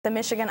The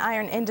Michigan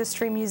Iron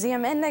Industry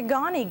Museum in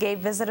Negaunee gave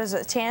visitors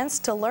a chance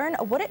to learn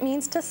what it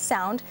means to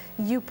sound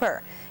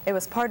Yooper. It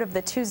was part of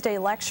the Tuesday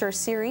lecture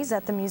series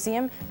at the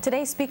museum.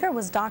 Today's speaker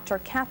was Dr.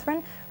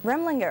 Catherine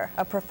Remlinger,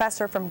 a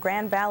professor from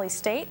Grand Valley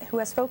State who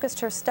has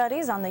focused her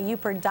studies on the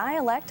Yooper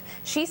dialect.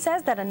 She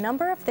says that a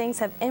number of things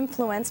have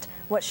influenced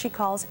what she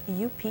calls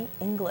UP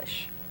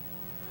English.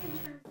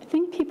 I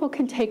think people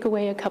can take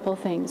away a couple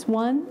things.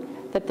 One,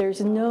 that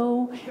there's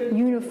no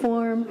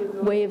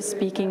uniform way of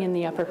speaking in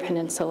the Upper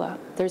Peninsula.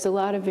 There's a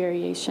lot of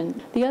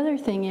variation. The other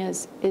thing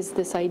is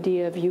this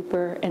idea of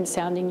Yooper and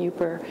sounding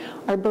Yooper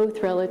are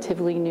both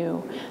relatively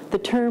new. The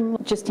term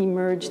just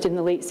emerged in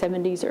the late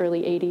 70s,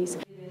 early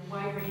 80s.